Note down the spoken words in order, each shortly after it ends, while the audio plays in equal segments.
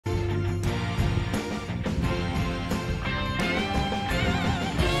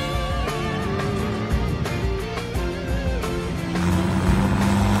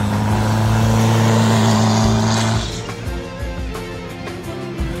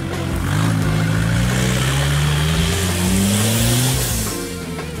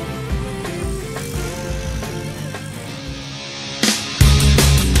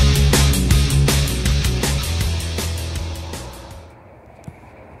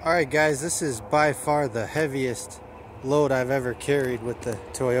Alright guys, this is by far the heaviest load I've ever carried with the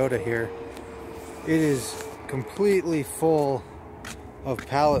Toyota here. It is completely full of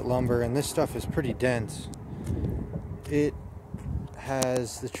pallet lumber, and this stuff is pretty dense. It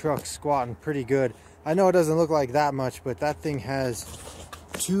has the truck squatting pretty good. I know it doesn't look like that much, but that thing has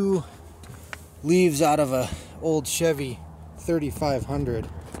 2 leaves out of a old Chevy 3500.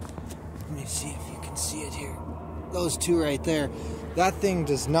 Let me see if you can see it here. Those 2 right there. That thing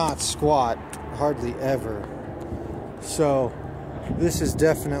does not squat hardly ever. So this is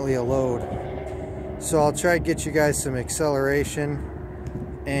definitely a load. So I'll try to get you guys some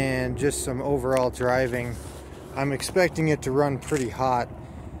acceleration and just some overall driving. I'm expecting it to run pretty hot.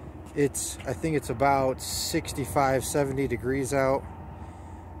 I think it's about 65, 70 degrees out,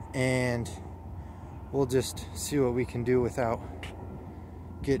 and we'll just see what we can do without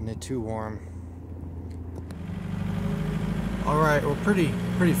getting it too warm. All right, we're pretty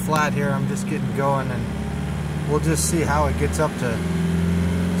flat here. I'm just getting going, and we'll just see how it gets up to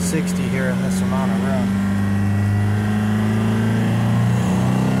 60 here in this amount of run.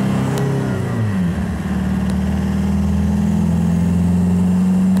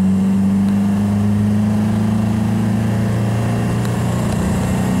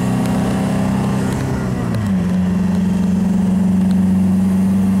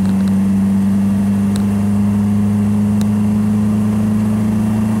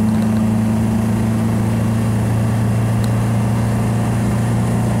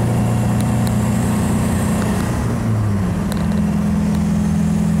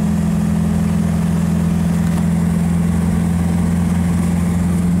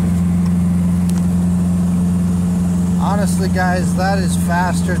 Honestly guys, that is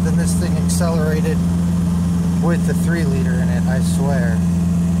faster than this thing accelerated with the 3-liter in it, I swear.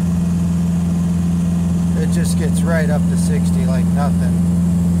 It just gets right up to 60 like nothing.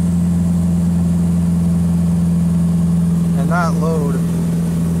 And that load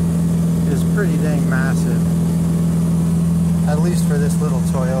is pretty dang massive, at least for this little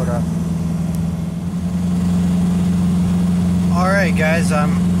Toyota. Alright guys,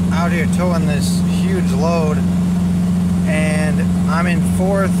 I'm out here towing this huge load, and I'm in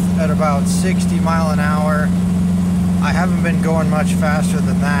 4th at about 60 mile an hour. I haven't been going much faster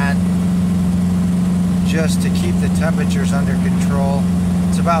than that, just to keep the temperatures under control.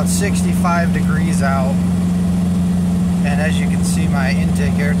 It's about 65 degrees out, and as you can see, my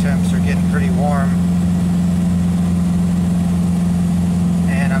intake air temps are getting pretty warm.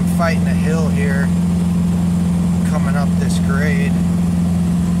 And I'm fighting a hill here coming up this grade.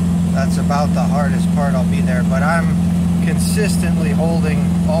 That's about the hardest part I'll be there, but I'm consistently holding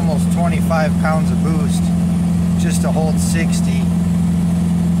almost 25 pounds of boost just to hold 60.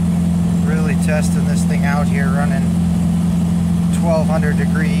 Really testing this thing out here, running 1200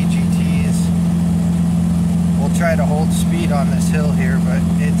 degree EGTs. We'll try to hold speed on this hill here, but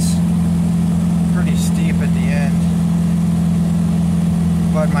it's pretty steep at the end.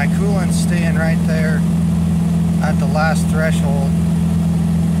 But my coolant's staying right there at the last threshold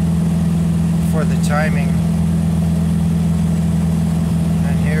for the timing.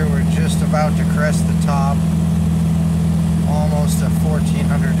 Here we're just about to crest the top, almost at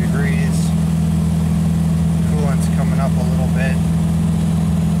 1400 degrees. Coolant's coming up a little bit,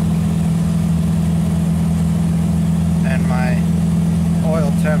 and my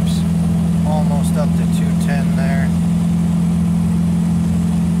oil temp's almost up to 210 there.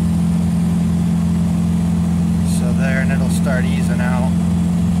 So there, and it'll start easing out.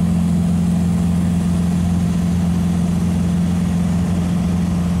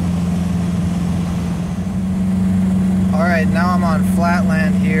 Alright, now I'm on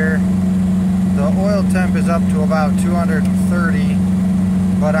flatland here. The oil temp is up to about 230,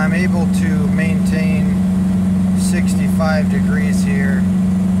 but I'm able to maintain 65 degrees here,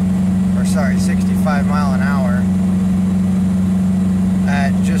 or sorry, 65 mile an hour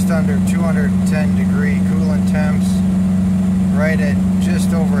at just under 210 degree coolant temps, right at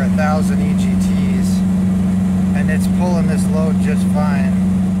just over 1,000 EGTs, and it's pulling this load just fine.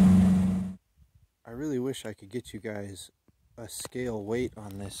 I really wish I could get you guys a scale weight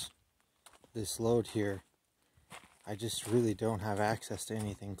on this load here. I just really don't have access to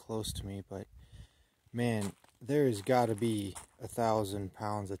anything close to me, but man, there has got to be 1,000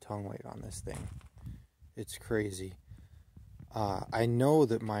 pounds of tongue weight on this thing. It's crazy. I know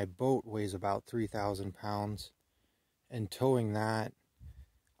that my boat weighs about 3,000 pounds, and towing that,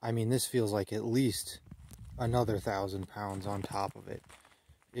 I mean, this feels like at least another 1,000 pounds on top of it.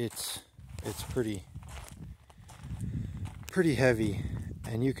 It's pretty heavy,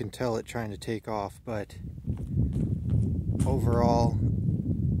 and you can tell it trying to take off, but overall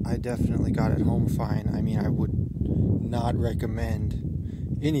I definitely got it home fine. I mean, I would not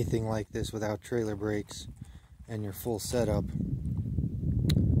recommend anything like this without trailer brakes and your full setup.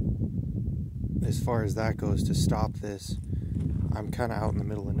 As far as that goes, to stop this, I'm kind of out in the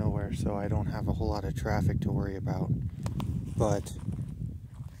middle of nowhere, so I don't have a whole lot of traffic to worry about. But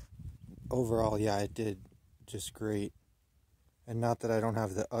overall, yeah, it did just great. And not that I don't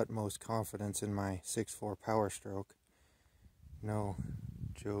have the utmost confidence in my 6.4 Power Stroke. No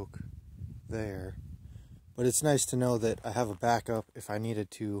joke there. But it's nice to know that I have a backup if I needed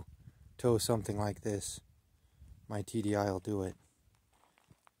to tow something like this. My TDI will do it.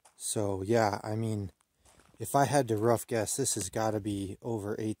 So yeah, I mean, if I had to rough guess, this has got to be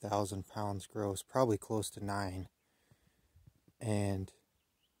over 8,000 pounds gross, probably close to 9. And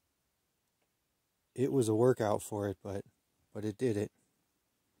it was a workout for it, but it did it.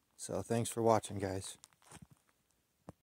 So thanks for watching, guys.